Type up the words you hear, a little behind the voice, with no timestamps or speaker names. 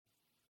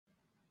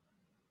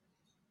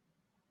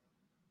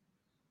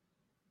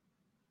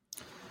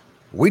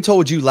We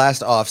told you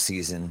last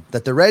offseason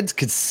that the Reds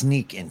could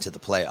sneak into the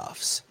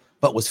playoffs.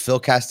 But was Phil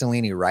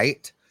Castellini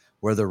right?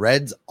 Were the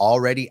Reds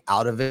already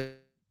out of it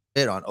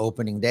on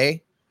opening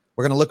day?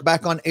 We're going to look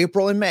back on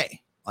April and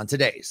May on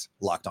today's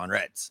Locked On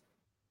Reds.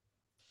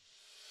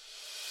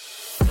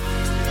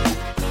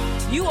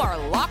 You are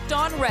Locked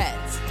On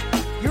Reds,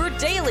 your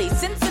daily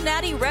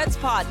Cincinnati Reds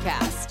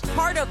podcast,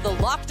 part of the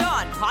Locked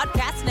On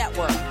Podcast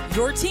Network,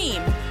 your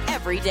team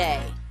every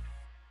day.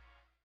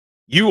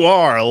 You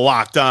are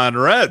Locked On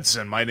Reds,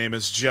 and my name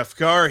is Jeff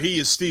Carr. He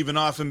is Stephen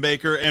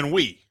Offenbaker, and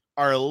we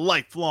are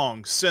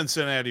lifelong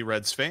Cincinnati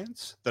Reds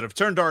fans that have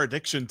turned our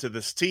addiction to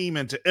this team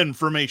into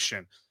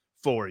information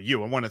for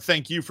you. I want to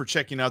thank you for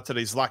checking out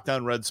today's Locked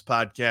On Reds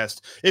podcast.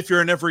 If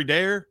you're an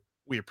everydayer,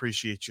 we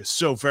appreciate you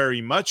so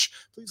very much.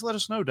 Please let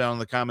us know down in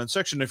the comment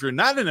section. If you're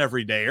not an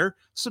everydayer,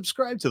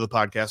 subscribe to the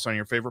podcast on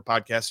your favorite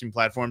podcasting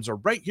platforms or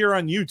right here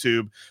on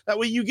YouTube. That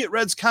way you get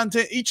Reds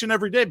content each and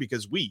every day,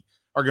 because we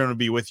are going to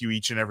be with you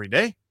each and every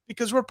day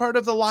because we're part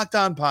of the Locked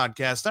On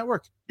Podcast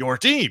Network, your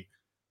team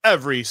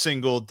every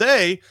single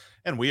day,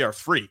 and we are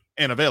free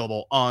and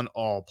available on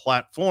all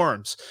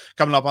platforms.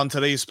 Coming up on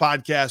today's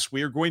podcast,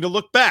 we are going to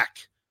look back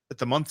at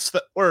the months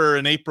that were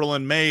in April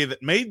and May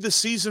that made the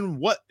season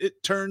what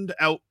it turned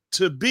out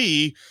to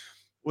be.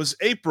 Was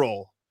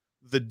April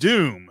the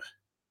doom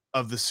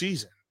of the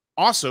season?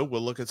 Also,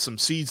 we'll look at some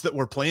seeds that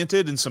were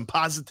planted and some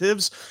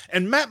positives,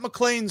 and Matt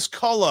McLain's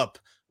call-up.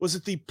 Was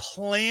it the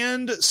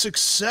planned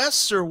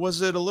success, or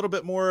was it a little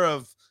bit more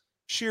of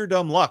sheer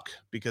dumb luck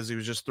because he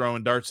was just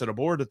throwing darts at a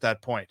board at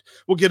that point?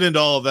 We'll get into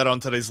all of that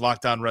on today's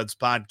Locked On Reds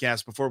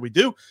podcast. Before we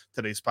do,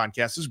 today's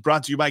podcast is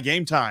brought to you by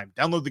Game Time.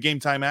 Download the Game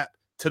Time app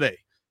today,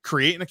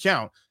 create an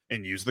account,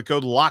 and use the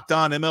code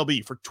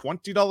LOCKEDONMLB for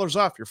 $20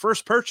 off your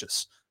first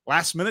purchase.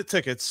 Last-minute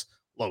tickets,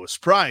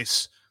 lowest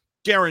price,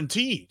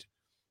 guaranteed.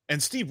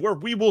 And Steve, where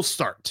we will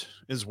start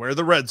is where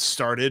the Reds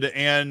started,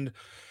 and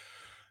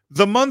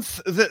the month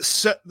that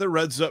set the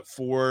Reds up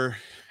for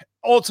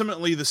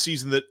ultimately the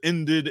season that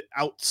ended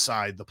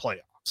outside the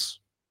playoffs.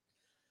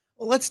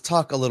 Well, let's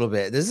talk a little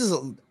bit.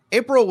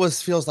 April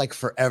feels like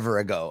forever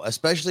ago,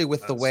 especially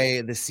with the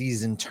way the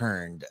season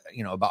turned,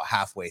 about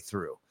halfway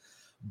through.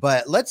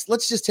 But let's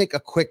just take a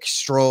quick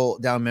stroll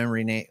down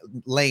memory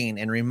lane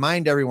and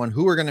remind everyone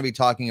who we're going to be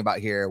talking about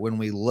here when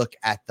we look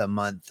at the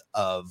month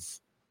of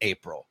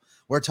April.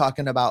 We're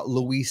talking about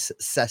Luis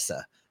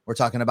Cessa. We're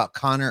talking about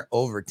Connor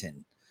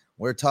Overton.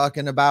 We're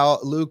talking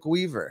about Luke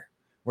Weaver.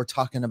 We're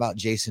talking about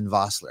Jason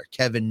Vossler,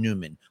 Kevin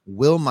Newman,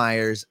 Will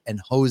Myers,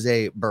 and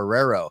Jose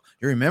Barrero.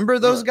 You remember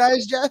those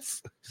guys,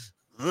 Jeff?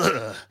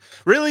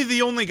 Really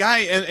the only guy,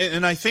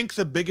 and I think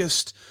the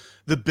biggest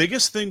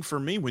thing for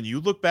me, when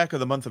you look back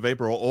at the month of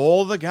April,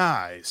 all the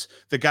guys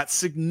that got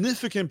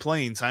significant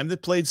playing time,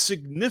 that played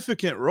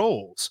significant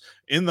roles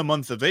in the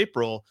month of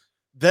April,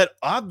 that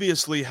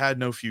obviously had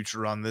no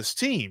future on this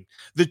team.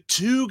 The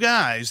two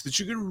guys that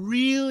you could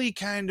really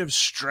kind of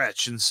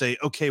stretch and say,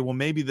 okay, well,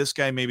 maybe this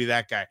guy, maybe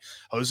that guy.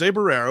 Jose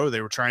Barrero,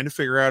 they were trying to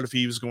figure out if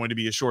he was going to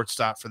be a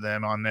shortstop for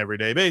them on an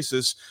everyday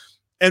basis.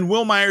 And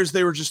Will Myers,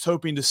 they were just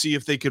hoping to see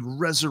if they could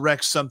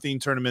resurrect something,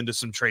 turn him into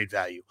some trade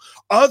value.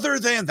 Other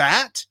than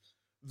that,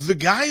 the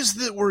guys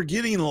that were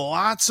getting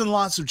lots and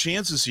lots of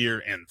chances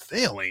here and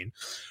failing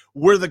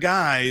were the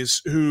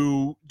guys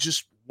who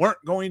just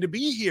weren't going to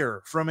be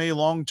here from a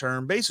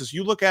long-term basis.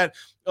 You look at,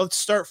 let's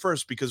start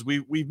first, because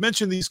we've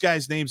mentioned these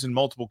guys' names in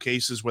multiple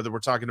cases, whether we're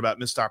talking about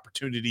missed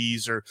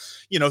opportunities or,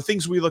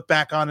 things we look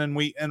back on and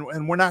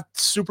we're not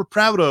super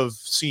proud of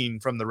seeing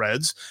from the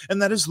Reds. And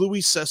that is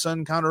Luis Cessa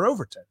and Connor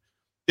Overton.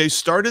 They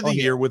started the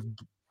year with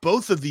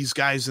both of these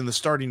guys in the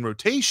starting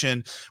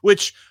rotation,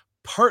 which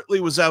partly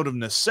was out of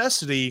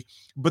necessity,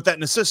 but that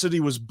necessity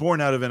was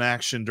born out of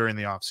inaction during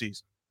the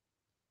offseason.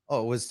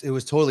 Oh, it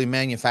was totally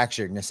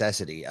manufactured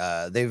necessity.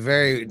 They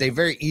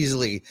very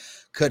easily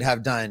could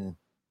have done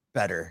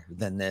better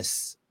than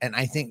this. And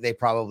I think they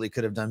probably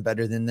could have done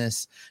better than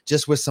this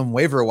just with some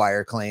waiver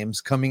wire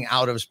claims coming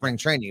out of spring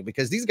training,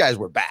 because these guys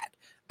were bad.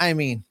 I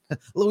mean,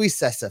 Luis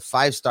Cessa,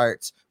 5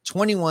 starts,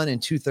 21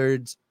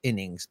 2/3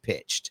 innings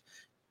pitched.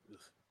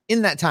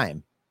 In that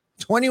time,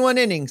 21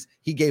 innings,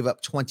 he gave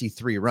up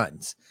 23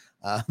 runs.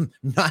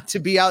 Not to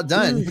be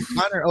outdone,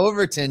 Connor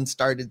Overton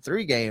started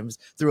 3 games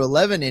through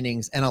 11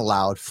 innings and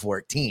allowed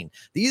 14.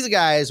 These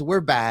guys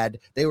were bad.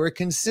 They were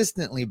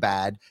consistently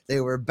bad.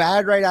 They were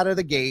bad right out of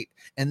the gate,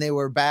 and they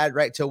were bad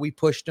right till we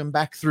pushed them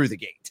back through the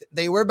gate.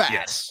 They were bad.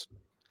 Yes.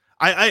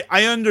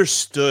 I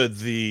understood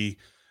the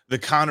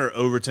Connor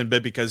Overton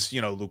bit because,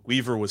 Luke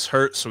Weaver was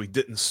hurt, so he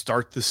didn't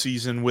start the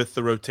season with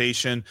the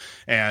rotation,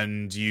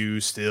 and you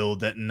still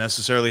didn't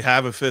necessarily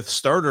have a 5th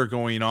starter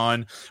going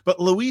on. But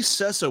Luis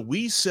Cessa,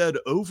 we said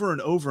over and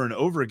over and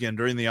over again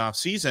during the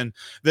offseason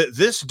that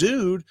this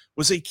dude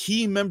was a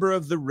key member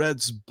of the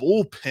Reds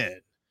bullpen.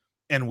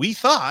 And we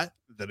thought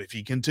that if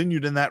he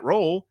continued in that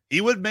role,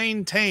 he would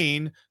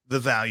maintain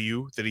the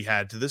value that he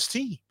had to this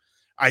team.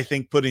 I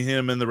think putting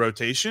him in the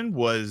rotation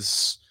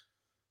was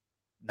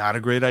not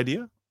a great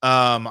idea.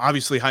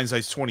 Obviously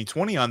hindsight's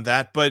 2020 on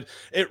that, but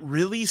it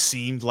really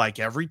seemed like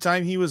every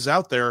time he was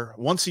out there,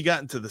 once he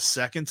got into the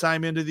second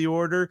time into the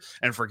order,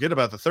 and forget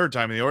about the third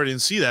time in the order,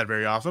 didn't see that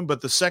very often,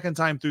 but the second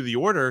time through the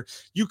order,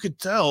 you could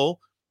tell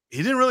he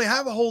didn't really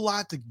have a whole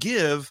lot to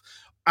give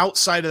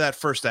outside of that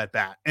first at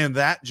bat. And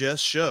that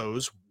just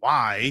shows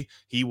why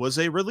he was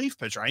a relief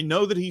pitcher. I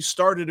know that he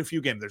started a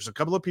few games. There's a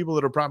couple of people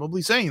that are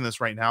probably saying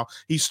this right now.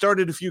 He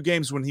started a few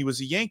games when he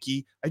was a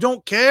Yankee. I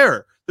don't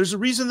care. There's a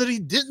reason that he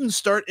didn't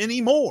start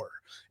anymore.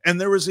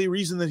 And there was a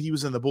reason that he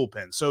was in the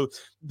bullpen. So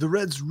the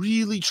Reds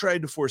really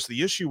tried to force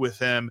the issue with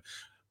him,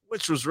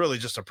 which was really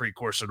just a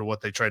precursor to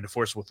what they tried to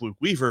force with Luke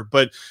Weaver.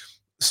 But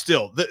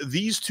still,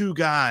 these two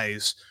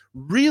guys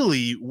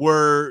really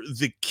were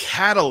the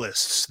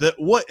catalysts that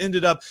what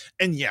ended up,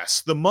 and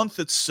yes, the month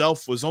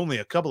itself was only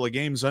a couple of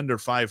games under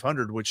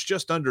 500, which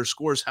just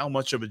underscores how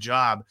much of a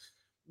job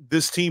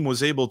this team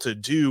was able to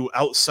do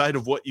outside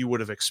of what you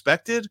would have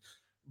expected.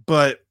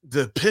 But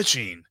the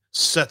pitching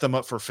set them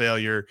up for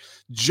failure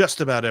just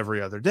about every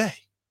other day.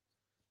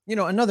 You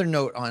know, another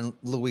note on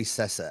Luis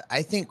Cessa.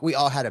 I think we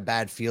all had a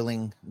bad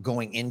feeling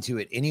going into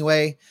it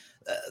anyway.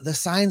 The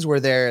signs were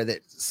there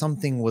that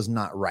something was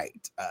not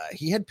right.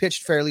 He had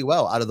pitched fairly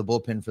well out of the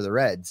bullpen for the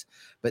Reds,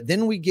 but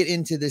then we get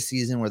into this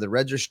season where the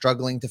Reds are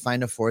struggling to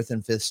find a fourth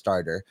and fifth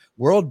starter.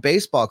 World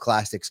Baseball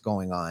Classics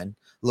going on.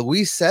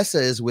 Luis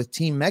Cessa is with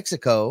Team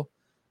Mexico,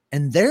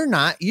 and they're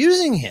not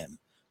using him.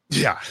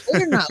 Yeah,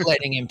 they're not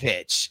letting him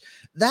pitch.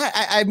 That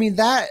I mean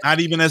that not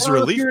even as a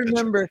relief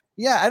pitcher.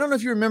 Yeah, I don't know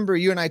if you remember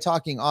you and I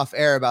talking off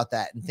air about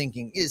that and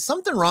thinking, is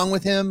something wrong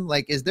with him?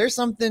 Like, is there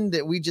something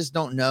that we just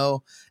don't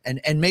know?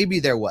 And maybe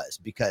there was,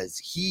 because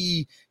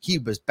he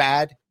was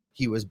bad.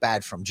 He was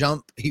bad from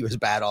jump. He was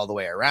bad all the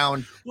way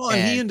around. Well,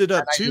 and he ended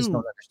up too. I just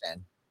don't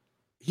understand.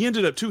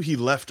 He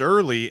left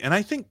early, and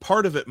I think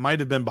part of it might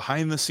have been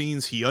behind the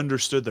scenes. He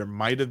understood there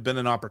might have been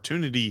an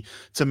opportunity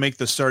to make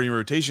the starting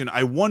rotation.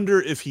 I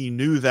wonder if he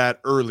knew that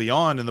early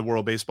on in the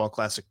World Baseball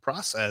Classic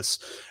process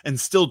and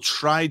still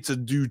tried to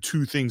do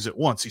two things at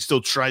once. He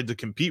still tried to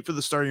compete for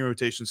the starting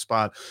rotation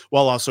spot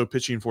while also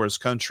pitching for his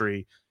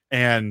country,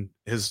 and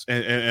the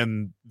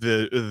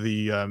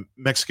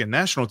Mexican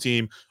national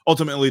team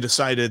ultimately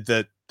decided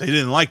that they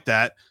didn't like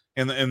that.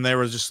 And they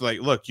were just like,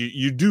 look,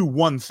 you do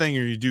one thing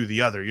or you do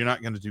the other. You're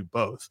not going to do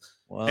both.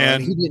 Well,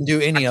 and he didn't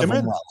do any of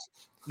them well.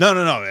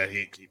 No,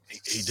 he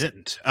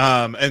didn't.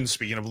 And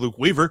speaking of Luke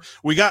Weaver,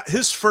 we got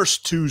his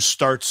first two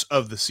starts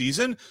of the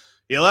season.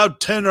 He allowed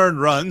 10 earned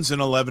runs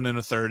in 11 and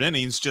a third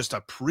innings, just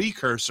a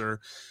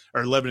precursor,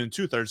 or 11 and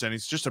 2/3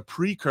 innings, just a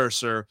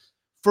precursor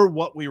for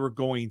what we were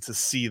going to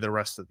see the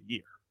rest of the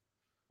year.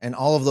 And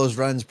all of those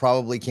runs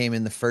probably came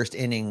in the first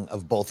inning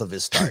of both of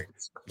his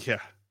starts. Yeah.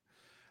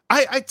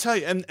 I tell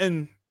you,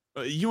 and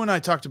you and I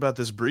talked about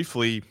this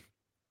briefly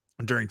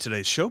during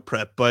today's show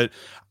prep, but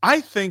I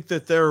think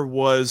that there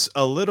was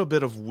a little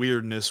bit of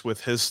weirdness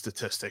with his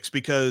statistics,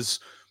 because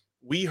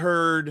we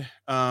heard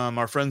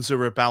our friends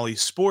over at Bally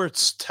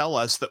Sports tell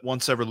us that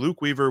once ever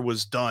Luke Weaver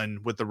was done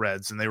with the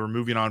Reds and they were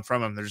moving on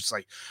from him, they're just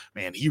like,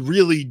 man, he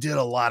really did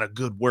a lot of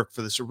good work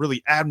for this, a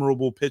really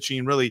admirable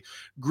pitching, really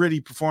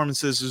gritty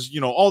performances, is,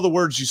 all the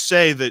words you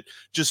say that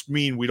just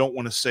mean we don't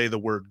want to say the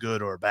word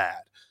good or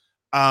bad.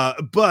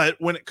 But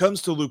when it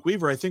comes to Luke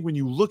Weaver, I think when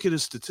you look at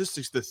his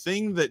statistics, the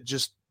thing that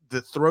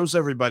throws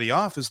everybody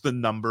off is the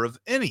number of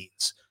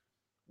innings.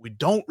 We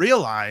don't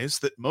realize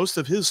that most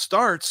of his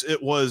starts,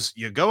 it was,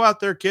 you go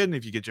out there, kid, and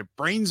if you get your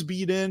brains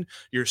beat in,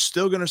 you're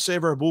still going to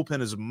save our bullpen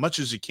as much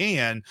as you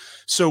can.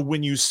 So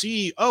when you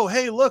see, oh,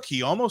 hey, look,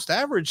 he almost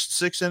averaged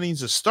 6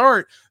 innings a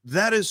start,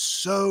 that is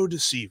so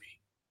deceiving.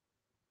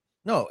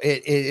 No,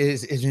 it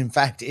is. It in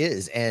fact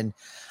is. And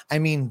I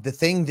mean, the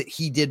thing that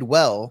he did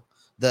well,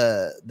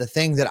 the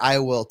thing that I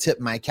will tip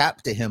my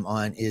cap to him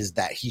on, is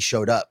that he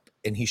showed up,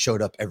 and he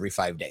showed up every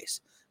 5 days.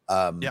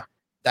 Yeah,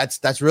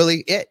 that's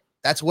really it.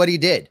 That's what he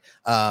did.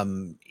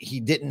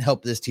 He didn't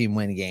help this team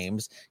win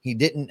games. He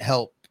didn't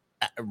help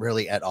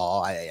really at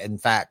all. In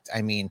fact,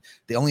 I mean,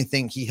 the only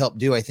thing he helped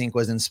do, I think,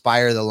 was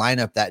inspire the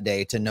lineup that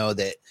day to know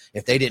that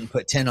if they didn't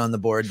put 10 on the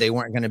board, they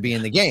weren't going to be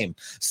in the game.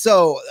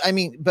 So, I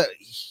mean, but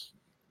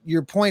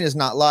your point is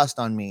not lost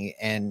on me.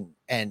 And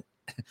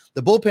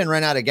the bullpen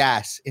ran out of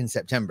gas in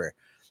September.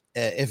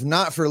 If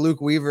not for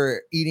Luke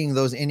Weaver eating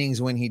those innings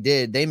when he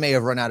did, they may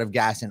have run out of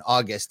gas in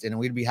August, and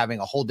we'd be having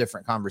a whole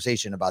different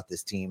conversation about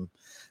this team,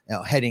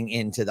 heading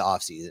into the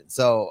offseason.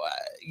 So,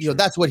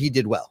 that's what he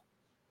did well.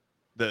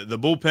 The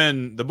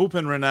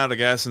bullpen ran out of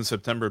gas in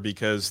September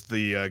because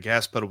the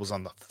gas pedal was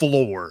on the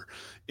floor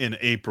in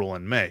April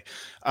and May.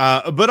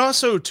 But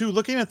also, too,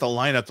 looking at the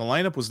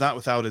lineup was not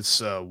without its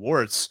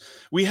warts.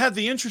 We had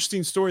the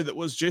interesting story that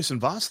was Jason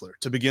Vosler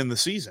to begin the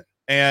season.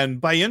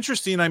 And by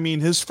interesting, I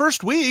mean his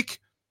first week,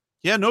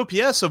 he had an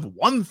OPS of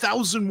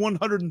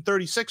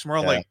 1,136. We're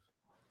all like,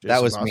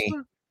 that was Vosler? Me.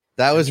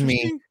 That was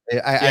me.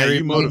 I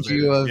remind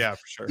you of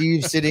for sure.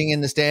 Steve sitting in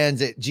the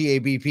stands at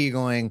GABP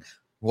going,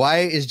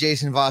 why is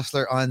Jason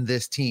Vosler on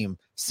this team?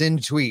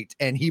 Send tweet.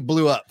 And he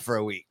blew up for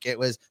a week. It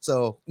was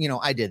so,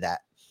 I did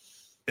that.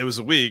 It was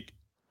a week.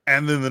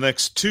 And then the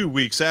next 2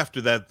 weeks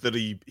after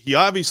that he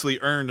obviously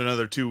earned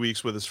another 2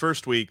 weeks with his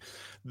first week.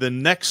 The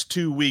next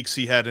 2 weeks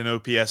he had an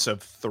OPS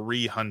of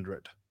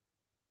 300.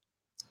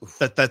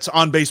 That's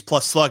on base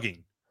plus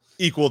slugging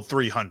equaled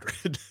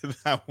 300.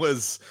 That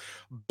was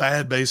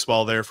bad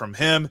baseball there from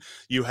him.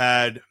 You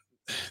had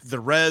the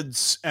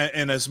Reds,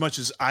 and as much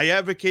as I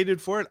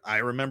advocated for it, I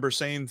remember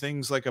saying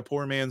things like a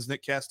poor man's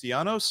Nick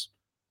Castellanos.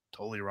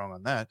 Totally wrong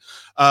on that.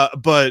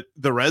 But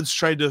the Reds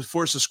tried to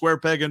force a square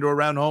peg into a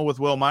round hole with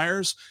Will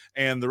Myers,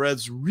 and the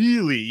Reds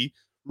really,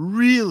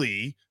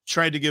 really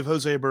tried to give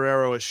Jose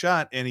Barrero a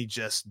shot, and he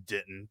just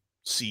didn't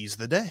seize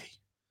the day.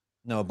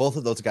 No, both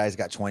of those guys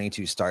got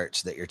 22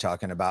 starts that you're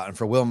talking about. And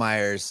for Will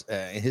Myers,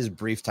 his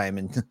brief time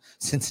in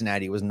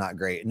Cincinnati was not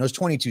great. And those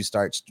 22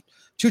 starts,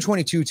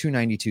 222,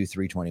 292,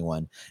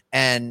 321.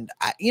 And,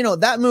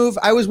 that move,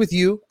 I was with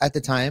you at the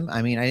time.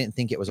 I mean, I didn't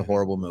think it was a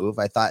horrible move.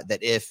 I thought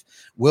that if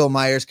Will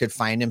Myers could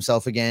find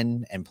himself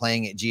again and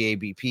playing at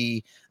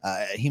GABP,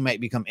 he might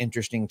become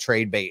interesting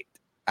trade bait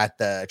at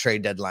the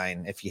trade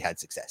deadline if he had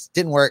success.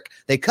 Didn't work.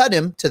 They cut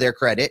him, to their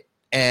credit.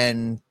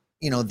 And,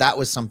 that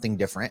was something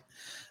different.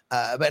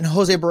 But in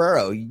Jose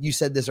Barrero, you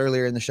said this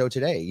earlier in the show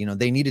today,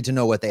 they needed to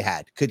know what they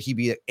had. Could he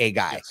be a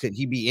guy? Yes. Could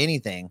he be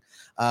anything?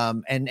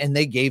 And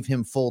they gave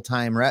him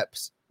full-time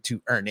reps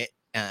to earn it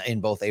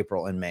in both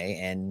April and May,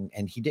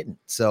 and he didn't.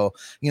 So,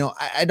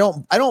 I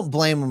don't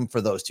blame him for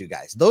those two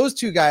guys. Those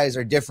two guys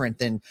are different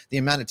than the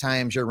amount of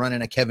times you're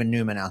running a Kevin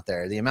Newman out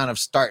there, the amount of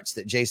starts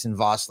that Jason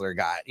Vossler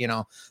got.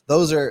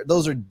 Those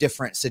are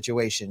different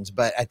situations.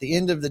 But at the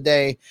end of the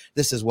day,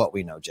 this is what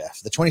we know, Jeff.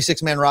 The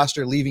 26-man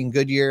roster leaving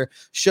Goodyear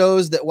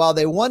shows that while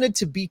they wanted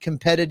to be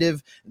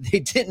competitive,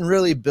 they didn't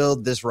really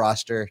build this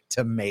roster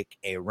to make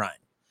a run.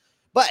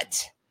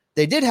 But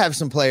they did have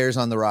some players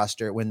on the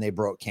roster when they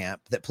broke camp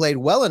that played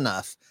well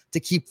enough to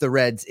keep the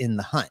Reds in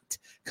the hunt.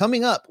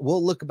 Coming up,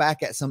 we'll look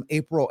back at some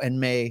April and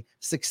May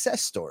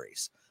success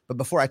stories. But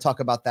before I talk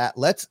about that,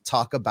 let's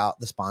talk about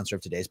the sponsor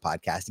of today's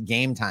podcast,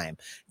 Game Time.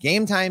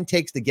 Game Time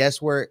takes the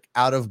guesswork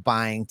out of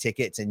buying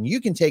tickets, and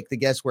you can take the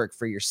guesswork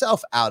for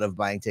yourself out of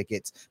buying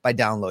tickets by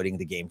downloading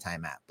the Game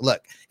Time app.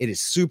 Look, it is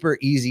super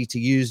easy to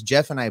use.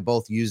 Jeff and I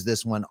both use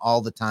this one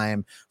all the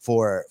time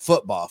for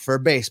football, for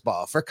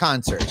baseball, for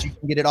concerts. You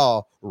can get it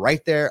all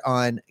right there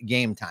on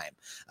Game Time.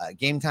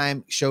 Game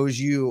Time shows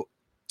you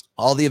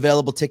all the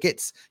available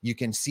tickets. You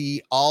can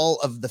see all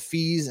of the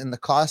fees and the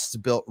costs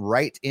built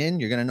right in.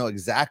 You're going to know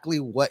exactly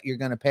what you're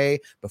going to pay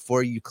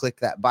before you click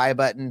that buy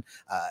button.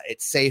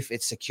 It's safe.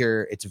 It's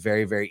secure. It's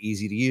very, very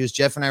easy to use.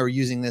 Jeff and I were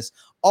using this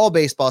all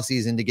baseball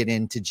season to get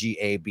into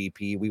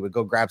GABP. We would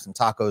go grab some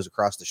tacos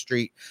across the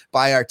street,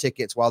 buy our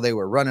tickets while they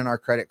were running our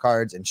credit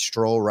cards, and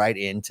stroll right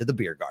into the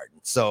beer garden.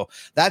 So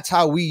that's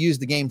how we use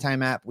the Game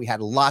Time app. We had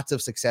lots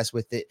of success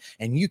with it,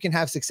 and you can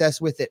have success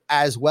with it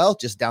as well.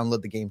 Just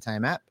download the Game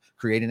Time app,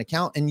 create an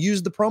account, and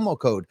use the promo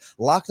code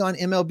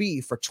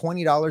LOCKEDONMLB for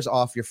 $20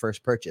 off your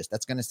first purchase.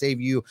 That's going to save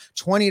you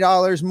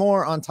 $20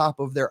 more on top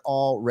of their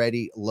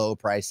already low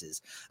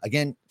prices.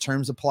 Again,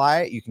 terms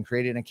apply. You can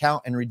create an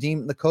account and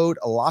redeem the code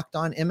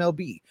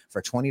LOCKEDONMLB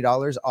for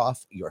 $20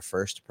 off your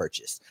first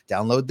purchase.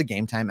 Download the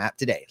Game Time app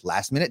today.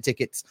 Last minute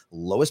tickets,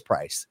 lowest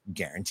price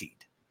guaranteed.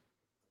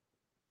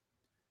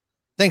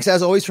 Thanks,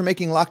 as always, for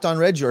making Locked On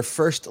Reds your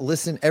first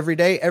listen every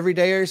day.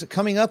 Everydayers,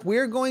 coming up,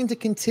 we're going to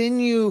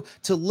continue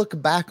to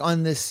look back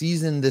on this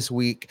season this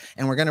week,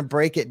 and we're going to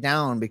break it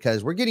down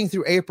because we're getting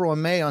through April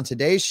and May on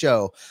today's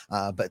show.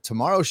 But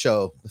tomorrow's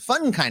show, the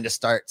fun kind of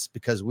starts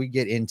because we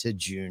get into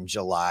June,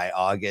 July,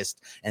 August,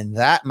 and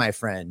that, my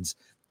friends,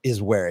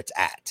 is where it's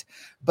at.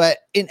 But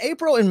in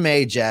April and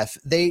May, Jeff,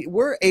 they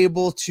were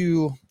able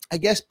to, I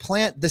guess,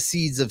 plant the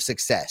seeds of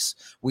success.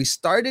 We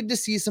started to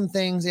see some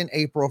things in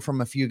April from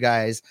a few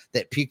guys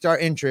that piqued our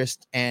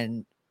interest,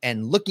 and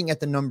looking at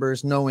the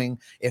numbers, knowing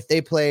if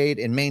they played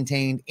and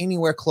maintained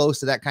anywhere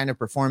close to that kind of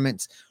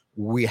performance,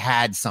 we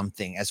had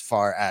something as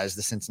far as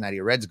the Cincinnati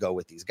Reds go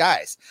with these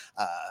guys.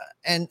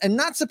 And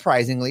not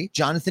surprisingly,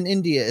 Jonathan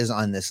India is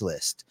on this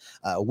list.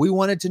 We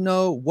wanted to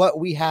know what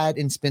we had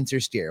in Spencer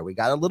Steer. We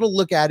got a little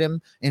look at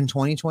him in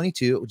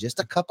 2022, just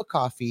a cup of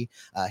coffee.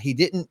 He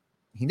didn't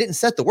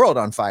set the world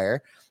on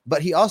fire,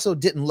 but he also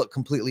didn't look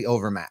completely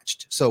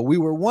overmatched. So we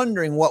were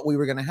wondering what we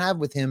were going to have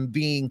with him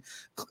being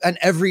an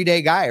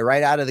everyday guy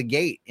right out of the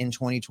gate in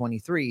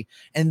 2023.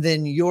 And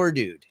then your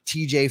dude,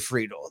 TJ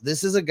Friedel.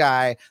 This is a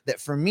guy that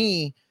for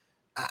me,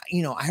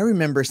 I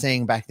remember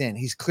saying back then,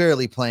 he's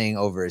clearly playing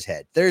over his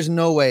head. There's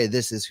no way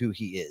this is who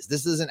he is.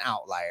 This is an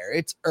outlier.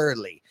 It's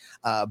early,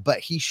 but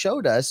he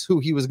showed us who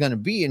he was going to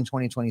be in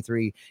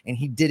 2023, and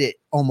he did it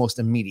almost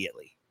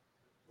immediately.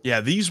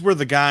 Yeah, these were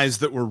the guys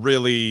that were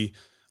really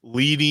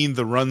leading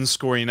the run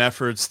scoring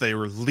efforts. They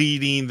were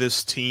leading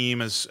this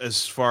team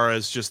as far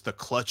as just the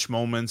clutch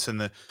moments and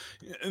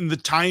the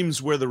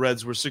times where the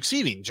Reds were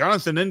succeeding.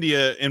 Jonathan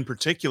India in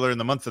particular in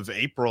the month of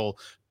April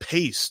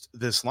paced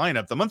this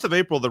lineup. The month of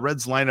April, the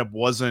Reds lineup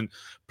wasn't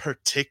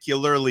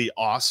particularly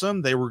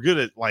awesome. They were good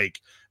at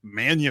like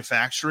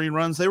manufacturing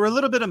runs. They were a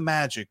little bit of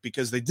magic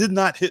because they did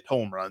not hit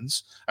home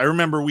runs. I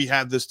remember we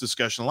had this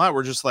discussion a lot.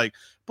 We're just like,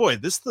 boy,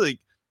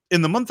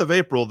 in the month of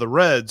April, the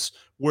Reds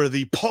were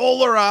the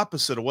polar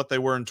opposite of what they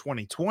were in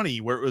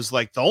 2020, where it was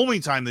like the only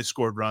time they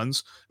scored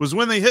runs was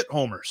when they hit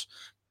homers.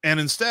 And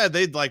instead,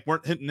 they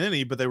weren't hitting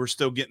any, but they were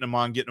still getting them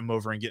on, getting them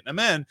over, and getting them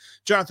in.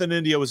 Jonathan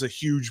India was a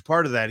huge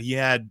part of that. He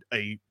had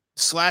a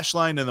slash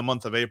line in the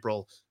month of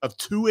April of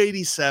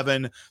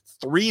 287,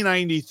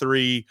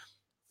 393,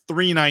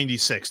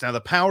 396. Now, the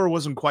power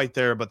wasn't quite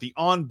there, but the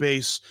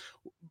on-base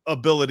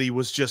ability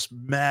was just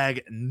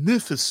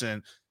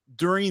magnificent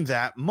during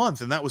that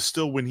month. And that was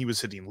still when he was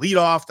hitting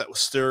leadoff. That was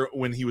still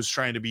when he was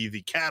trying to be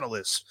the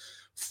catalyst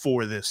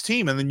for this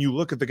team. And then you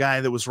look at the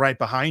guy that was right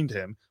behind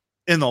him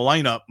in the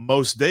lineup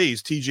most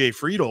days, TJ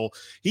Friedl.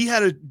 He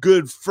had a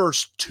good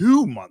first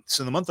 2 months.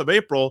 In the month of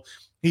April,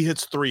 he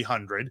hits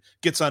 300,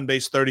 gets on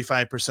base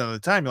 35% of the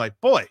time. You're like,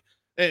 boy.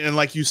 And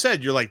like you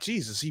said, you're like,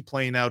 geez, is he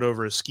playing out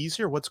over his skis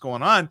here? What's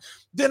going on?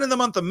 Then in the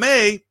month of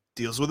May,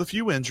 deals with a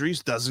few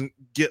injuries, doesn't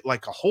get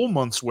like a whole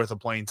month's worth of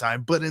playing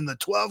time. But in the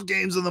 12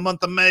 games in the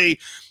month of May,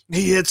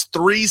 he hits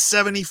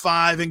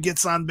 375 and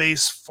gets on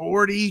base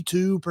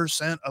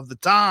 42% of the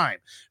time.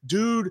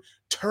 Dude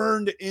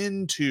turned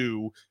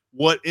into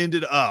what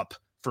ended up,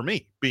 for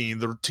me, being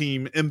the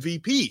team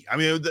MVP. I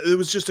mean, it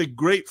was just a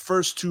great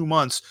first 2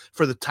 months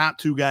for the top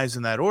two guys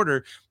in that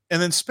order.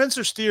 And then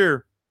Spencer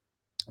Steer,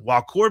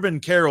 while Corbin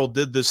Carroll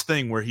did this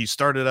thing where he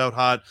started out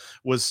hot,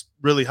 was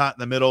really hot in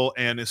the middle,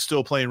 and is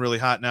still playing really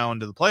hot now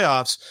into the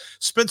playoffs,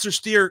 Spencer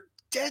Steer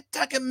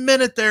took a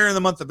minute there in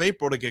the month of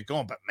April to get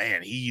going. But,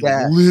 man, he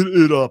lit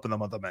it up in the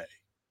month of May.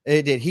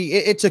 It did.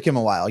 It took him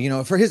a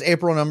while, for his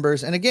April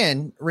numbers. And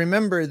again,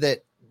 remember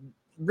that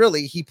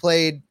really he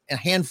played a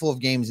handful of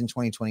games in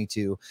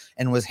 2022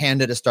 and was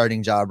handed a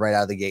starting job right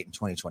out of the gate in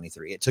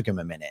 2023. It took him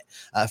a minute.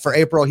 For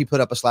April, he put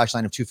up a slash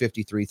line of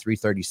 253,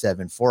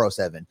 337,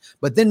 407.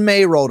 But then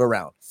May rolled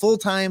around.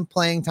 Full-time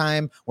playing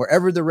time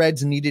wherever the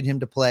Reds needed him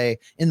to play.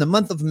 In the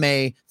month of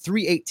May,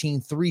 318,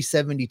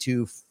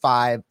 372,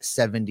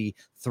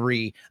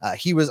 573.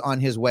 He was on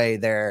his way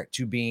there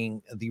to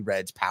being the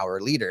Reds power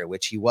leader,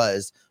 which he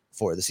was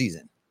for the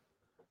season.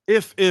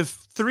 If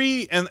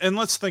three, and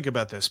let's think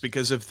about this,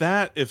 because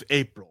if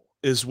April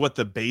is what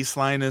the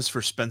baseline is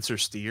for Spencer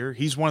Steer,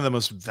 he's one of the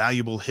most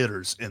valuable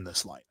hitters in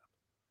this lineup.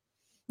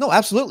 No,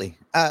 absolutely.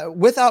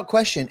 Without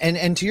question.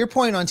 And to your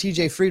point on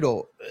TJ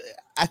Friedl,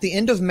 at the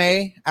end of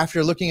May,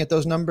 after looking at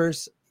those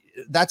numbers,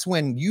 that's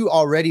when you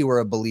already were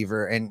a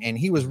believer, and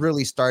he was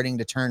really starting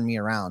to turn me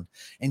around,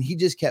 and he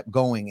just kept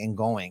going and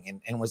going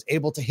and was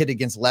able to hit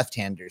against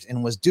left-handers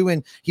and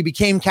he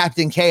became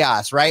Captain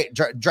Chaos, right?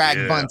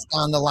 Drag bunts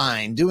down the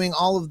line, doing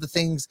all of the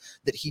things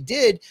that he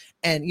did.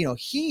 And,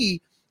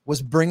 he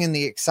was bringing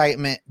the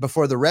excitement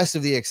before the rest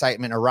of the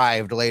excitement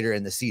arrived later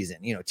in the season.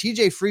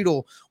 TJ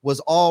Friedl was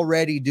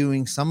already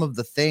doing some of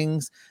the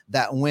things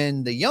that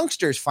when the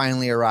youngsters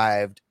finally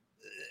arrived,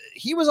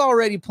 he was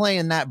already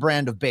playing that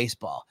brand of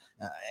baseball.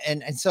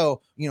 And so,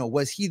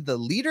 was he the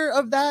leader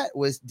of that?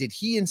 Did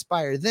he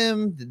inspire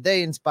them? Did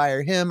they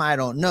inspire him? I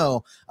don't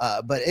know.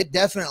 But it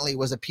definitely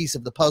was a piece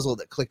of the puzzle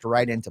that clicked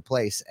right into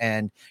place.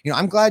 And,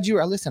 I'm glad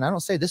listen, I don't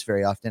say this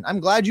very often. I'm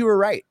glad you were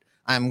right.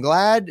 I'm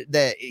glad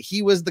that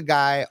he was the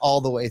guy all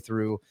the way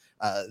through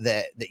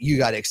that you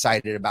got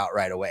excited about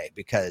right away,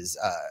 because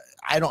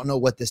I don't know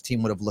what this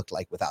team would have looked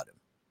like without him.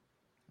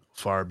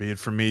 Far be it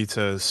from me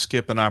to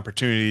skip an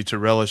opportunity to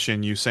relish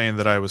in you saying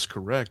that I was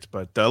correct,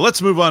 but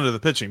let's move on to the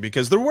pitching,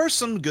 because there were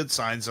some good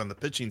signs on the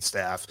pitching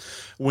staff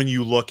when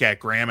you look at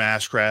Graham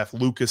Ashcraft,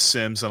 Lucas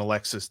Sims, and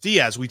Alexis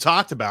Diaz. We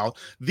talked about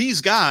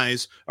these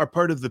guys are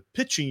part of the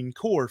pitching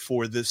core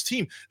for this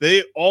team.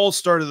 They all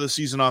started the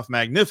season off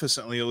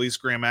magnificently, at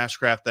least Graham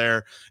Ashcraft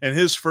there, and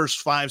his first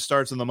 5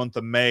 starts in the month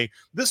of May.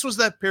 This was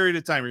that period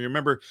of time. You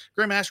remember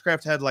Graham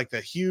Ashcraft had like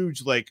the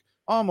huge,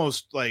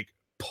 almost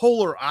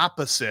polar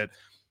opposite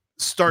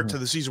start to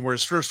the season, where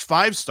his first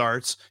 5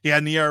 starts, he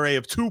had an ERA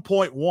of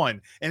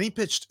 2.1, and he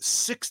pitched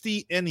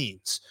 60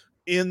 innings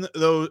in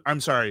those.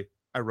 I'm sorry,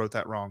 I wrote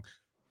that wrong.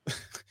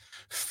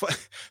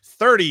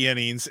 30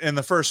 innings in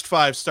the first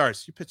 5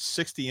 starts. You pitched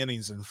 60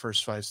 innings in the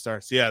first 5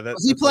 starts. Yeah,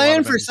 was he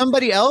playing for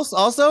somebody else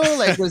also?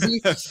 Like, was he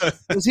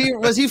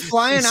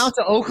flying out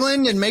to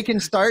Oakland and making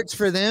starts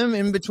for them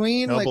in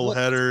between? Double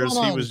headers.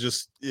 He was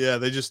just,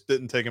 they just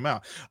didn't take him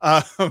out.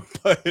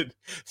 But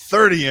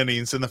 30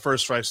 innings in the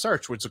first 5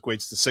 starts, which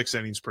equates to 6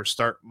 innings per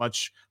start,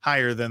 much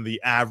higher than the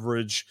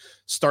average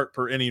start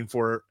per inning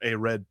for a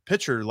Red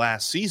pitcher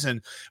last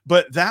season.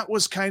 But that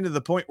was kind of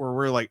the point where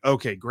we're like,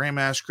 okay, Graham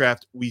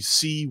Ashcraft, we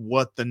see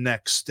what the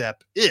next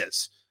step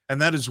is. And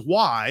that is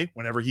why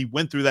whenever he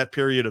went through that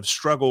period of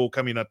struggle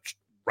coming up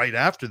right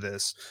after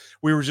this,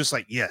 we were just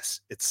like,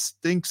 yes, it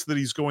stinks that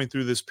he's going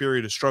through this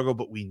period of struggle,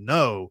 but we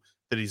know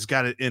that he's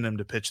got it in him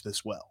to pitch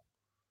this well.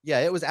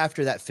 Yeah, it was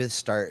after that 5th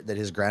start that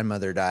his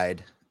grandmother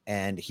died,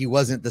 and he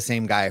wasn't the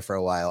same guy for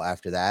a while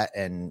after that.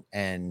 And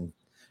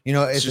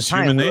it's a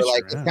time where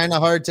it's kind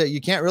of hard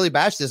you can't really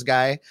bash this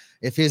guy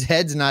if his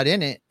head's not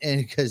in it,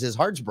 and because his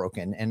heart's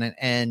broken.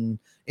 And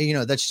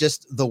That's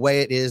just the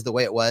way it is, the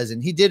way it was.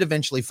 And he did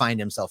eventually find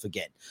himself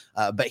again.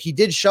 But he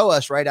did show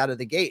us right out of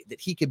the gate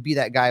that he could be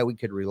that guy we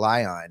could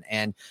rely on.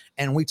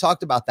 And we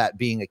talked about that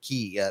being a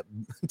key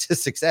to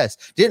success.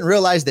 Didn't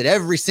realize that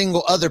every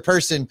single other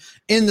person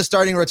in the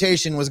starting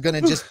rotation was going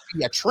to just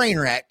be a train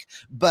wreck,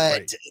 but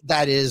right.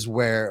 That is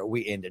where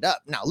we ended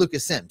up. Now,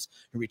 Lucas Sims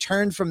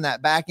returned from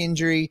that back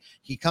injury.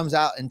 He comes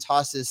out and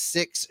tosses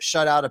 6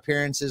 shutout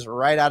appearances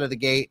right out of the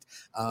gate.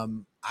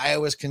 I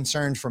was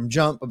concerned from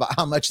jump about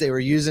how much they were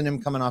using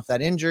him coming off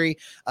that injury.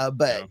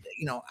 But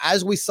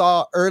as we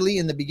saw early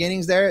in the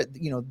beginnings there,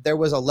 there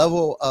was a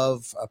level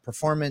of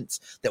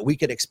performance that we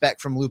could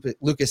expect from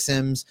Lucas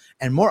Sims.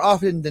 And more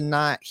often than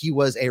not, he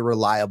was a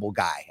reliable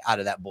guy out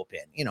of that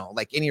bullpen.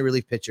 Like any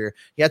relief pitcher,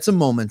 he had some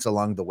moments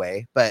along the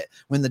way. But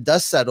when the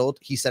dust settled,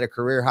 he set a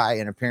career high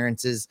in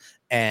appearances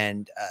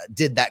and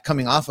did that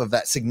coming off of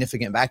that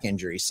significant back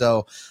injury.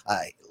 So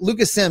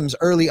Lucas Sims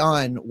early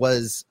on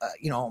was,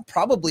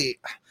 probably,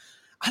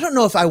 I don't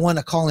know if I want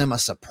to call him a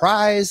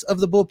surprise of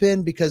the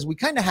bullpen because we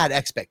kind of had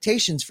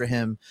expectations for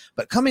him,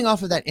 but coming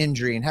off of that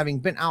injury and having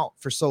been out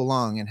for so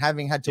long and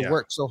having had to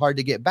work so hard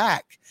to get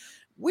back,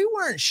 we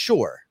weren't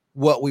sure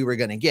what we were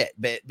going to get,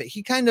 but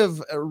he kind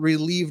of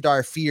relieved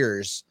our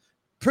fears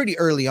pretty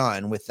early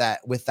on with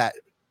that,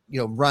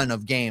 run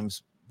of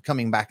games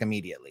coming back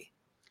immediately.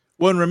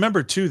 Well, and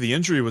remember too, the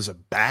injury was a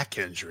back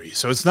injury.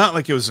 So it's not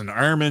like it was an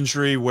arm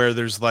injury where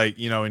there's like,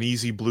 an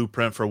easy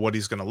blueprint for what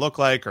he's going to look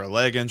like, or a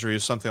leg injury or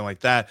something like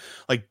that.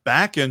 Like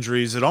back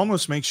injuries, it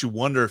almost makes you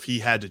wonder if he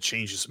had to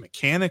change his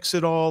mechanics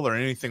at all or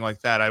anything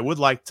like that. I would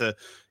like to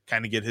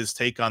kind of get his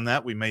take on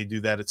that. We may do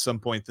that at some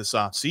point this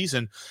off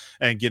season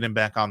and get him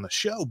back on the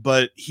show.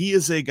 But he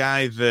is a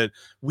guy that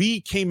we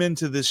came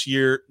into this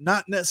year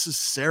not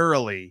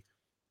necessarily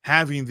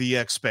having the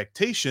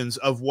expectations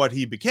of what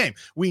he became.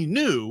 We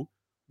knew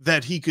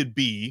that he could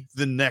be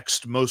the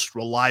next most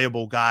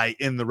reliable guy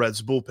in the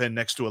Reds bullpen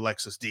next to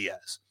Alexis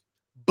Diaz.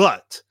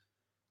 But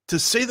to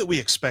say that we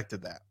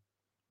expected that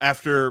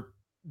after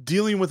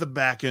dealing with a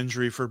back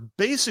injury for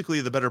basically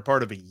the better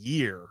part of a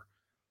year,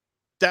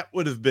 that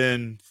would have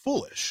been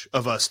foolish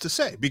of us to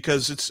say,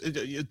 because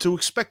to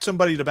expect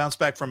somebody to bounce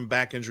back from a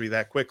back injury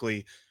that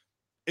quickly,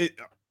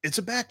 it's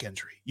a back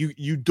injury.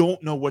 You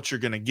don't know what you're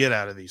going to get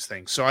out of these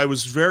things. So I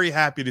was very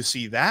happy to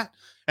see that.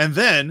 And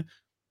then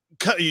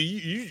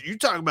you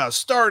talk about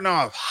starting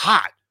off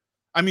hot.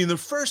 I mean, the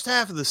first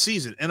half of the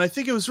season, and I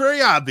think it was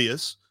very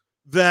obvious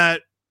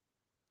that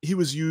he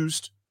was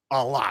used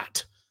a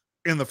lot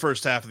in the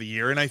first half of the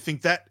year. And I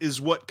think that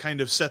is what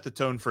kind of set the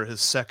tone for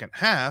his second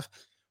half.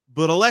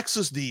 But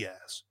Alexis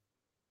Diaz,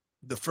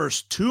 the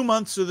first 2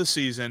 months of the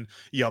season,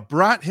 you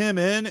brought him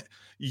in.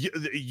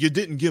 You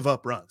didn't give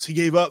up runs. He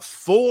gave up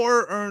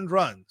 4 earned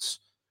runs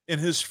in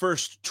his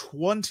first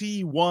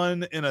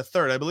 21 and a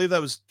third. I believe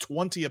that was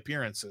 20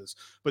 appearances,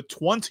 but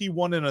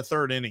 21 and a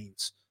third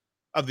innings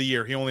of the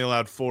year. He only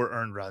allowed 4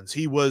 earned runs.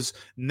 He was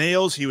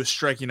nails. He was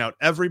striking out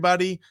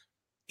everybody.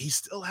 He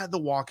still had the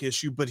walk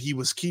issue, but he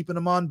was keeping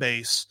him on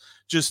base.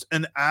 Just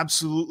an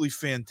absolutely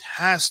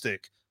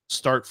fantastic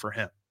start for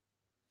him.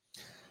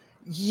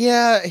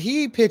 Yeah,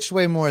 he pitched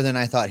way more than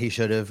I thought he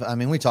should have. I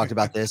mean, we talked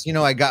about this.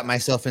 I got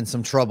myself in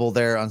some trouble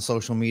there on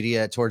social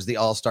media towards the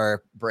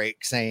All-Star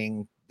break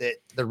saying that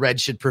the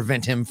Reds should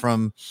prevent him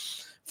from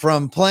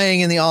playing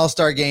in the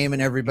All-Star game,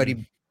 and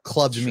everybody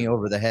clubbed me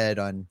over the head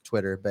on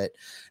Twitter. But,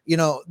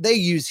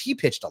 he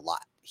pitched a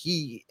lot.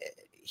 He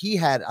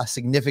had a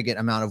significant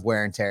amount of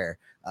wear and tear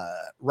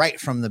right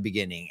from the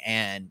beginning,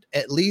 and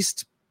at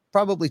least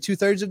probably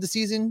 2/3 of the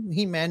season,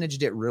 he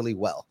managed it really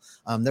well.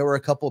 There were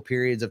a couple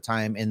periods of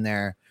time in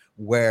there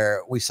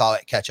where we saw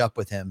it catch up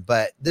with him,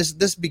 but this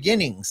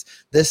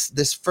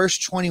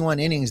first 21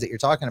 innings that you're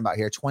talking about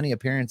here, 20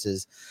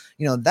 appearances,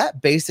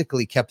 that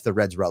basically kept the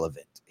Reds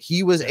relevant.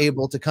 He was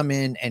able to come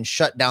in and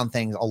shut down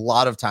things a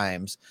lot of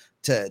times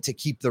to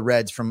keep the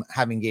Reds from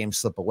having games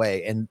slip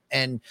away.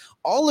 And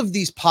all of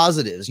these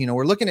positives,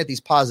 we're looking at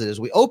these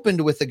positives. We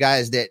opened with the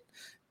guys that,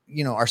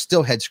 are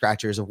still head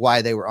scratchers of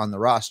why they were on the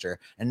roster.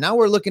 And now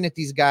we're looking at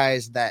these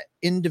guys that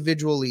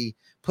individually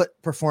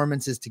put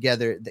performances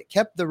together that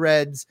kept the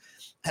Reds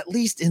at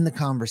least in the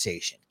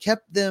conversation,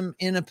 kept them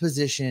in a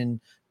position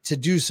to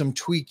do some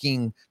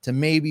tweaking, to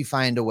maybe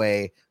find a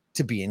way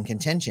to be in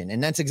contention.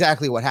 And that's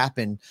exactly what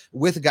happened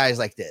with guys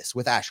like this,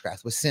 with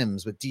Ashcraft, with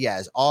Sims, with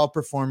Diaz, all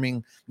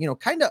performing,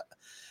 kind of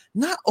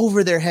not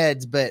over their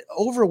heads, but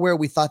over where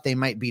we thought they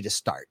might be to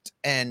start.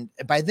 And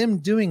by them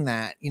doing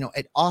that,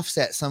 it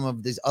offset some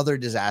of these other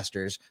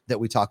disasters that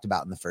we talked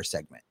about in the first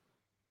segment.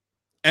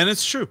 And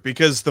it's true,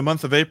 because the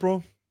month of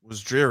April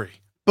was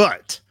dreary,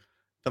 but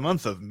the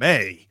month of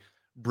May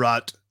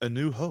brought a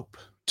new hope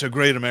to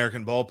Great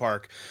American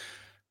Ballpark.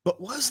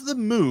 But was the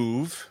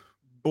move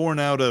born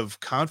out of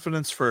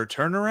confidence for a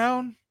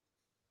turnaround,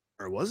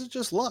 or was it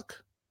just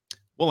luck?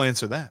 We'll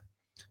answer that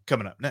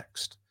coming up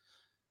next.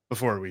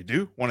 Before we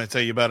do, want to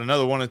tell you about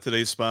another one of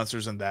today's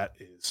sponsors, and that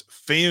is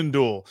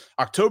FanDuel.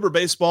 October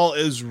baseball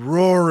is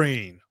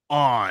roaring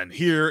on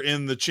here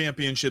in the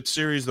championship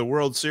series. The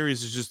World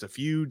Series is just a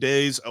few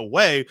days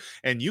away,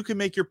 and you can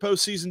make your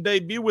postseason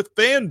debut with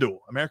FanDuel,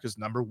 America's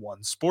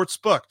 #1 sports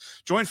book.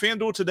 Join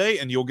FanDuel today,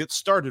 and you'll get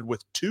started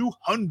with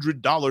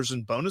 $200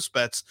 in bonus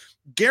bets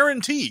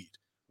guaranteed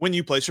when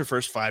you place your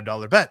first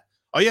 $5 bet.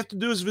 All you have to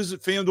do is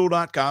visit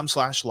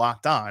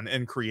FanDuel.com/lockedon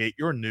and create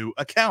your new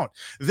account.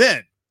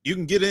 Then you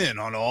can get in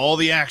on all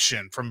the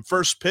action from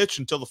first pitch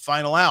until the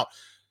final out.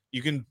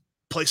 You can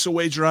place a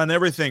wager on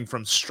everything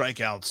from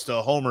strikeouts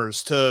to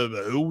homers to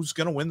who's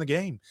going to win the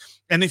game.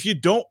 And if you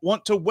don't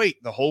want to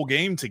wait the whole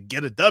game to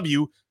get a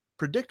W,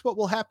 predict what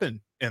will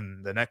happen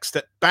in the next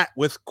at bat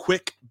with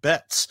quick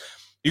bets.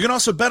 You can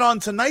also bet on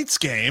tonight's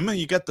game.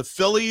 You got the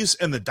Phillies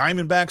and the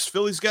Diamondbacks.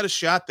 Phillies got a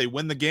shot. They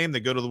win the game.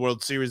 They go to the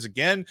World Series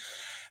again.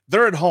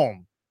 They're at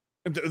home.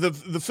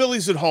 The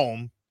Phillies at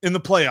home in the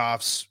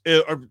playoffs.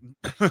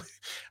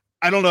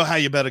 I don't know how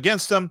you bet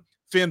against them.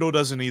 FanDuel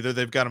doesn't either.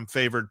 They've got them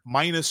favored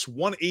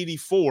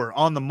 -184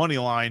 on the money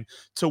line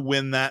to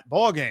win that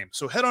ball game.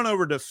 So head on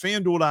over to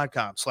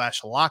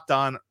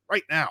FanDuel.com/lockedon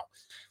right now.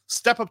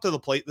 Step up to the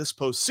plate this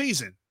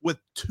postseason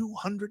with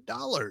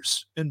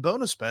 $200 in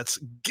bonus bets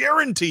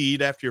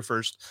guaranteed after your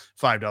first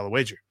 $5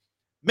 wager.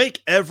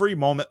 Make every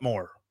moment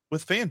more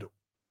with FanDuel,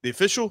 the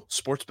official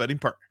sports betting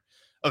partner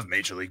of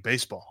Major League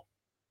Baseball.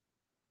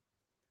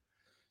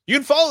 You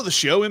can follow the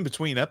show in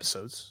between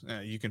episodes.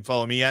 You can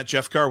follow me at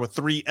Jeff Carr with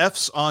 3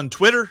 Fs on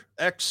Twitter,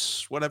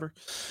 X, whatever.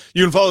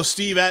 You can follow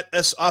Steve at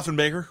S.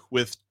 Offenbaker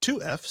with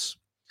 2 Fs.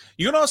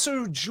 You can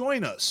also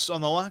join us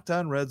on the Locked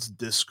On Reds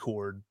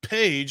Discord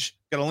page.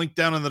 Got a link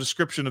down in the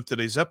description of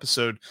today's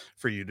episode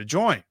for you to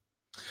join.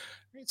 All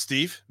right,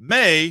 Steve,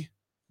 May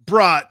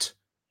brought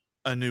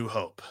a new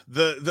hope.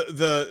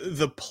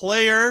 The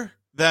player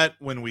that,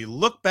 when we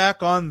look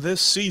back on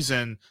this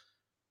season,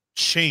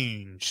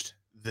 changed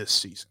this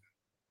season.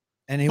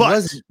 And he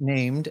wasn't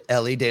named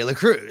Elly De La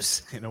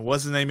Cruz. And it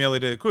wasn't named Elly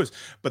De La Cruz.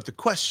 But the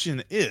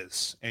question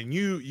is, and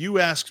you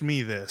asked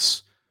me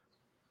this,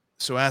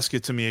 so ask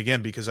it to me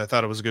again because I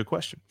thought it was a good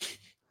question.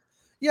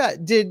 Yeah,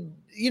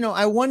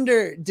 I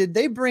wonder, did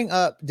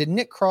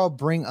Nick Krall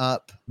bring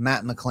up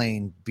Matt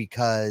McLain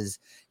because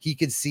he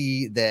could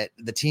see that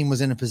the team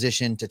was in a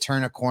position to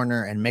turn a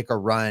corner and make a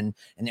run,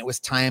 and it was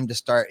time to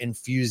start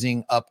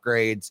infusing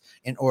upgrades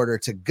in order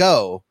to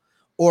go?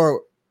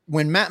 Or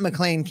when Matt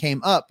McLain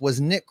came up, was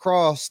Nick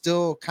Krall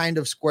still kind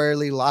of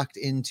squarely locked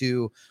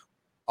into,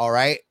 all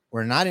right,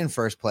 we're not in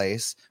first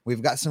place.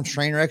 We've got some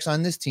train wrecks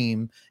on this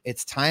team.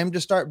 It's time to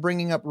start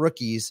bringing up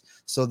rookies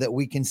so that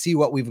we can see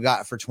what we've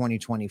got for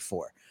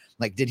 2024.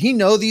 Like, did he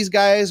know these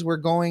guys were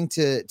going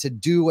to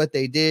do what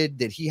they did?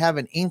 Did he have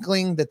an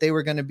inkling that they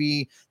were going to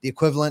be the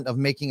equivalent of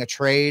making a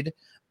trade?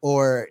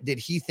 Or did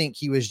he think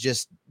he was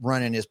just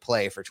running his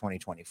play for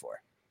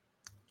 2024?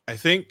 I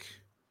think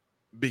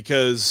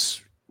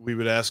because we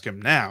would ask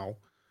him now,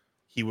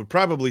 he would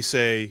probably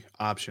say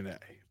option A.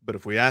 But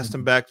if we asked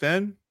him back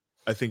then,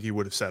 I think he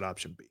would have said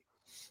option B.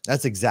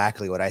 That's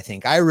exactly what I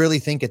think. I really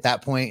think at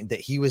that point that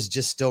he was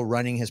just still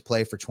running his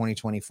play for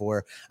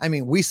 2024. I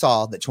mean, we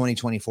saw that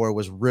 2024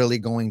 was really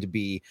going to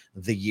be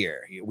the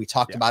year. We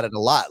talked about it a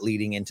lot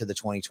leading into the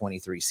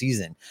 2023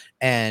 season.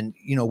 And,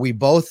 we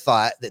both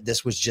thought that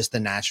this was just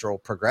the natural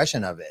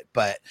progression of it.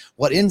 But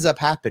what ends up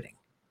happening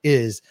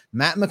is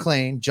Matt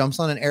McLain jumps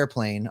on an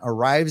airplane,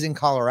 arrives in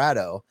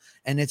Colorado,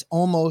 and it's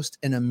almost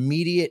an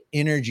immediate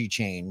energy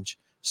change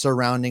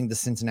surrounding the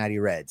Cincinnati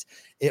Reds.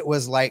 It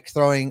was like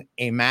throwing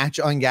a match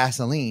on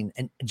gasoline,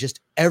 and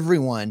just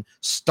everyone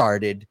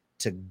started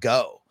to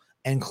go,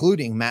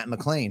 including Matt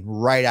McLain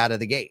right out of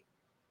the gate.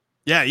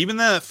 Yeah, even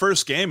that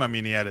first game, I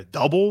mean, he had a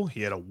double,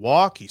 he had a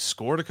walk, he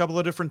scored a couple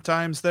of different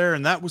times there,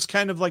 and that was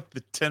kind of like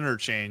the tenor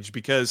change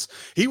because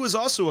he was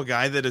also a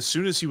guy that as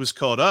soon as he was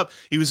called up,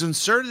 he was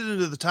inserted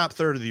into the top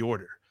third of the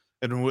order.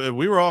 And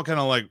we were all kind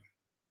of like,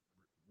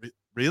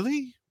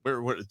 really?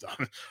 We're all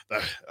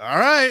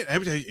right,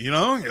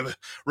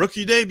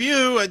 rookie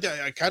debut.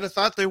 I kind of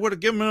thought they would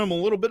have given him a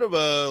little bit of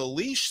a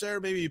leash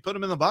there, maybe put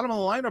him in the bottom of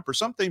the lineup or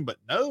something, but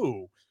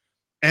no.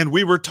 And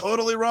we were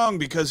totally wrong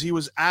because he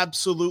was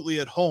absolutely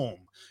at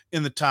home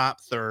in the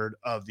top third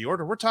of the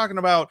order. We're talking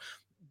about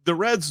the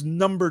Reds'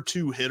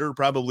 #2 hitter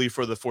probably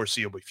for the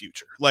foreseeable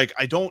future. Like,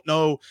 I don't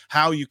know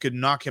how you could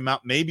knock him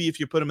out. Maybe if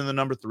you put him in the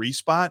 #3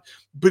 spot,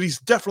 but he's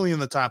definitely in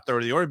the top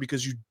third of the order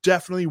because you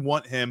definitely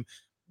want him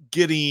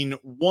getting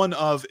one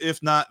of,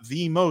 if not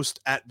the most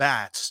at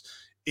bats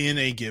in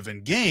a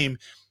given game.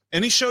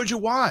 And he showed you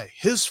why.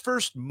 His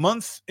first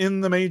month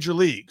in the major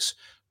leagues,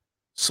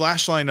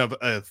 slash line of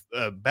a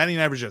batting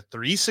average of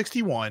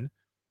 361.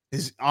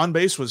 His on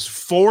base was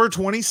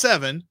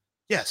 427.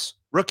 Yes,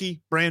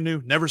 rookie, brand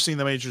new, never seen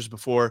the majors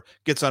before,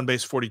 gets on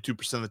base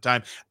 42% of the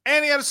time.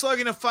 And he had a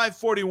slugging of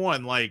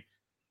 541. Like,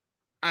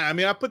 I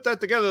mean, I put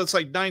that together. That's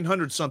like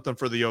 900 something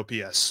for the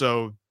OPS.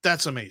 So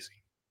that's amazing.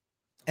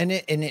 And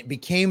it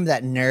became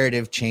that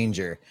narrative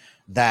changer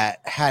that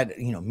had,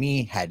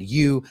 me, had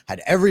you,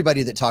 had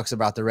everybody that talks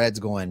about the Reds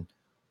going,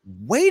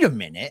 wait a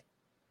minute.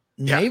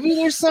 maybe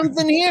there's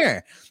something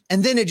here.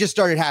 And then it just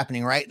started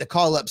happening, right? The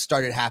call-ups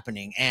started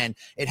happening, and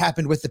it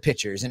happened with the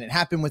pitchers, and it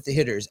happened with the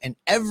hitters, and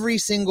every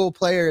single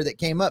player that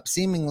came up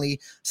seemingly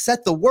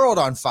set the world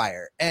on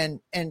fire. And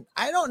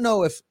I don't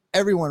know if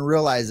everyone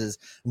realizes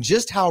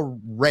just how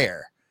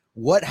rare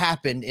what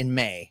happened in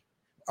May,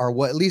 or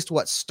what, at least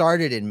what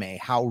started in May,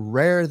 how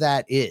rare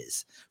that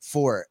is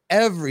for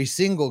every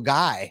single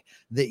guy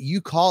that you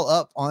call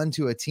up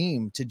onto a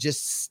team to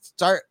just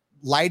start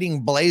lighting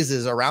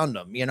blazes around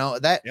them.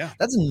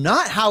 That's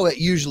not how it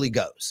usually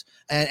goes.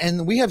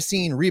 And we have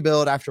seen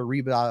rebuild after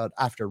rebuild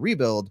after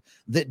rebuild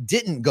that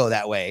didn't go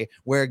that way,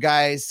 where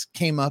guys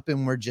came up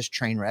and were just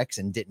train wrecks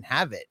and didn't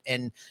have it.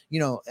 And,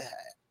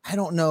 I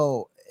don't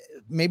know,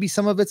 maybe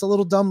some of it's a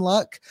little dumb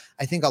luck.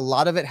 I think a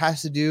lot of it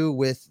has to do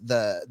with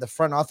the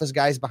front office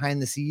guys behind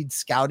the scenes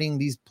scouting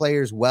these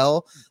players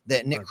well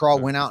that Nick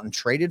Krall went out and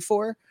traded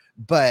for.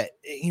 But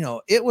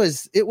it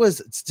was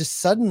just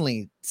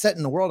suddenly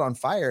setting the world on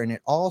fire, and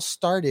it all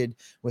started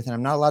with, and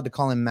I'm not allowed to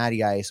call him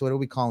Matty Ice. What do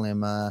we call him?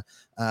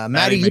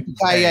 Matty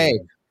Yippee-ki-yay.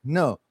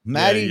 No,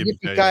 Matty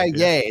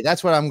Yippee-ki-yay.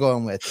 That's what I'm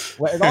going with.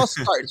 Well, it all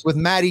starts with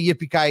Matty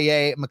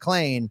Yippee-ki-yay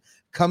McClain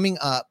coming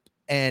up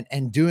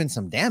and doing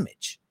some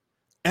damage.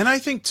 And I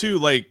think too,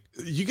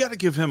 you got to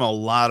give him a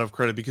lot of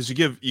credit, because you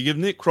give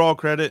Nick Krall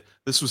credit.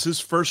 This was his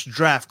first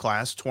draft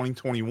class,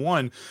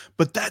 2021.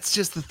 But that's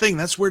just the thing.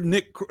 That's where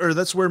Matt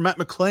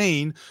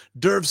McClain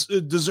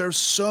deserves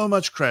so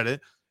much credit,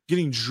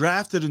 getting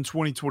drafted in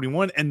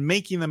 2021 and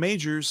making the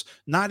majors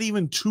not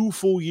even 2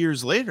 full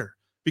years later.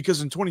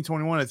 Because in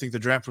 2021, I think the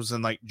draft was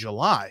in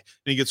July, and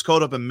he gets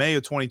called up in May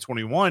of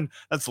 2021.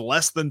 That's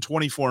less than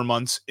 24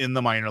 months in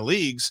the minor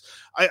leagues.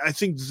 I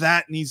think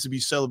that needs to be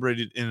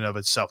celebrated in and of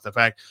itself. The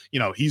fact,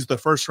 he's the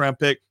first round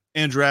pick,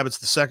 Andrew Abbott's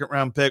the second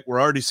round pick.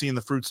 We're already seeing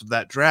the fruits of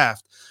that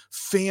draft.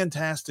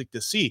 Fantastic to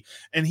see.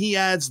 And he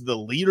adds the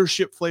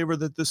leadership flavor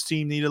that this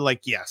team needed.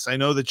 Yes, I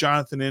know that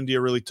Jonathan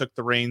India really took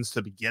the reins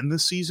to begin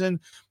this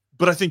season,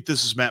 but I think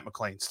this is Matt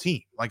McClain's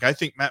team. I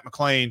think Matt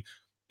McClain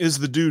is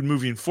the dude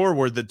moving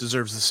forward that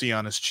deserves the C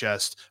on his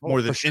chest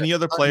more than any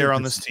other player 100%.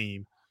 On this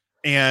team.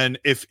 And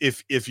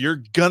if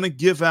you're going to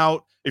give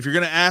out, if you're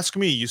going to ask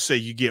me, you say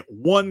you get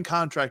one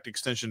contract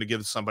extension to give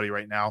to somebody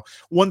right now,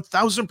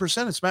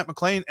 1,000% it's Matt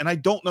McClain. And I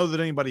don't know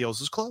that anybody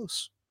else is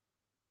close.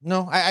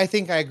 No, I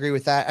think I agree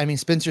with that. I mean,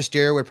 Spencer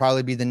Steer would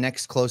probably be the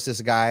next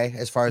closest guy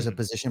as far as a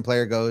position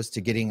player goes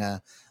to getting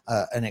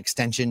an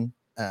extension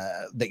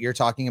that you're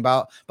talking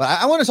about. But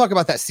I want to talk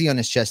about that C on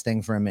his chest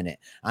thing for a minute.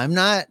 I'm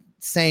not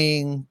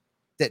saying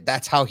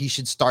that's how he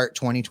should start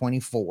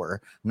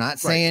 2024. I'm not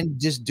saying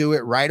just do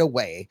it right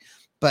away,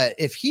 but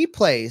if he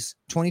plays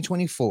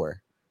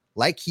 2024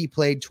 like he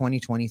played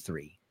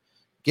 2023,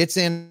 gets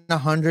in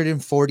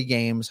 140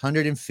 games,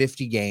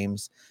 150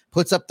 games,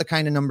 puts up the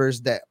kind of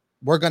numbers that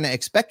we're going to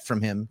expect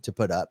from him to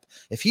put up.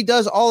 If he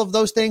does all of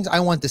those things, I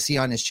want the C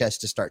on his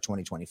chest to start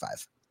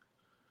 2025.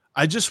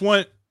 I just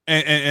want,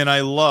 and I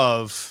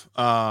love,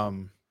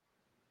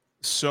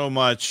 so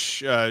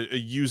much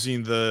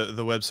using the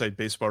website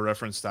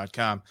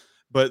baseballreference.com,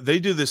 but they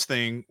do this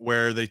thing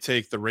where they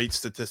take the rate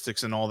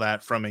statistics and all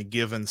that from a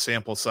given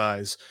sample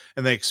size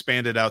and they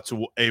expand it out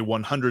to a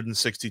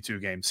 162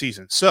 game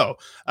season. So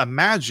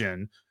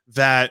imagine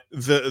that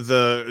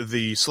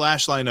the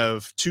slash line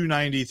of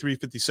 290,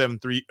 357,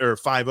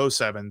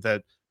 507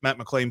 that Matt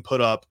McClain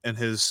put up in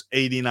his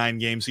 89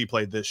 games he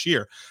played this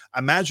year.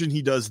 Imagine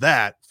he does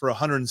that for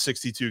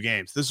 162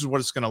 games. This is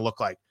what it's going to look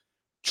like.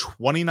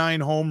 29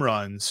 home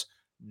runs,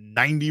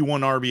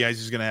 91 RBIs.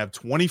 He's going to have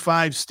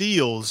 25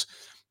 steals,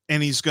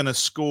 and he's going to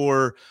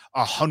score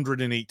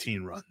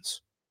 118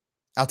 runs.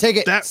 I'll take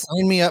it.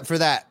 Sign me up for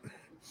that.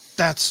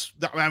 That's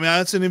an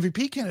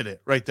MVP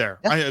candidate right there.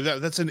 Yeah.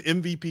 That's an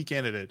MVP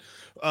candidate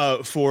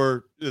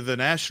for the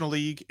National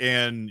League.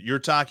 And you're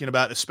talking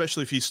about,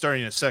 especially if he's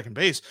starting at second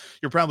base,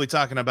 you're probably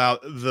talking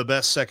about the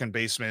best second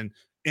baseman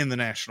in the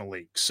National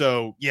League.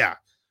 So yeah,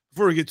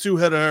 before we get too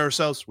ahead of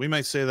ourselves, we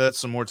might say that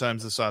some more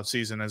times this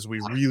offseason as we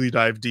really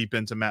dive deep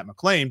into Matt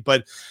McClain.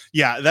 But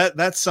yeah,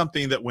 that's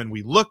something that when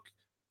we look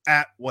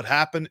at what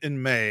happened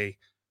in May,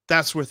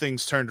 that's where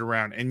things turned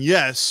around. And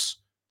yes,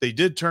 they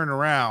did turn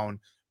around,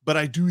 but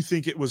I do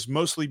think it was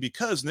mostly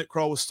because Nick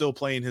Krall was still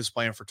playing his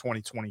plan for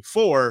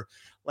 2024.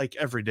 Like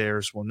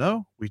everydayers will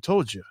know, we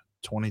told you,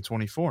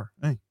 2024.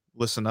 Hey,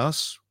 listen to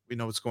us. We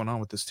know what's going on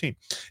with this team.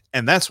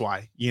 And that's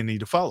why you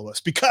need to follow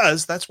us,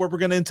 because that's where we're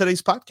going to end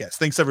today's podcast.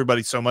 Thanks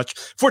everybody so much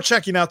for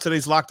checking out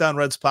today's Locked On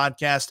Reds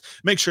podcast.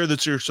 Make sure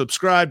that you're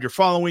subscribed, you're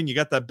following, you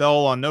got that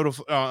bell on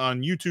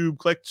YouTube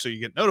clicked so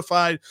you get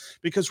notified,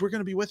 because we're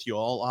going to be with you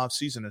all off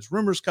season. As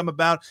rumors come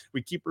about,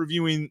 we keep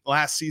reviewing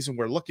last season.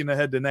 We're looking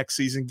ahead to next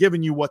season,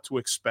 giving you what to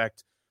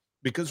expect,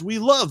 because we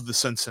love the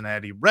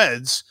Cincinnati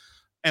Reds.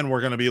 And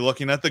we're going to be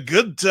looking at the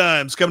good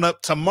times coming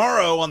up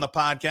tomorrow on the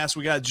podcast.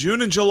 We got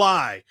June and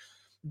July.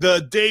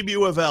 The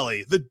debut of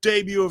Ellie, the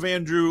debut of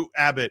Andrew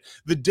Abbott,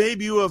 the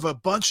debut of a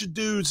bunch of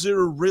dudes that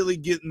are really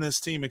getting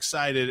this team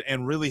excited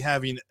and really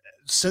having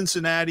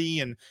Cincinnati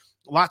and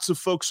lots of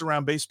folks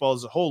around baseball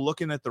as a whole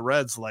looking at the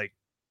Reds like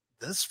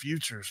this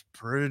future's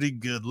pretty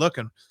good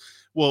looking.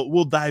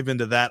 We'll dive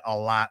into that a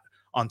lot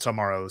on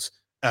tomorrow's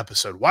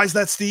episode. Why is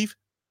that, Steve?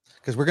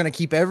 Because we're going to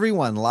keep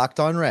everyone locked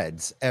on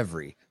Reds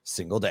every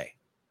single day.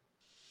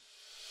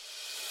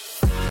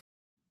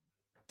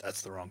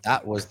 That's the wrong thing.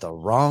 That was the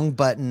wrong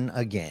button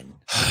again.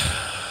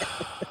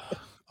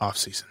 Off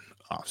season.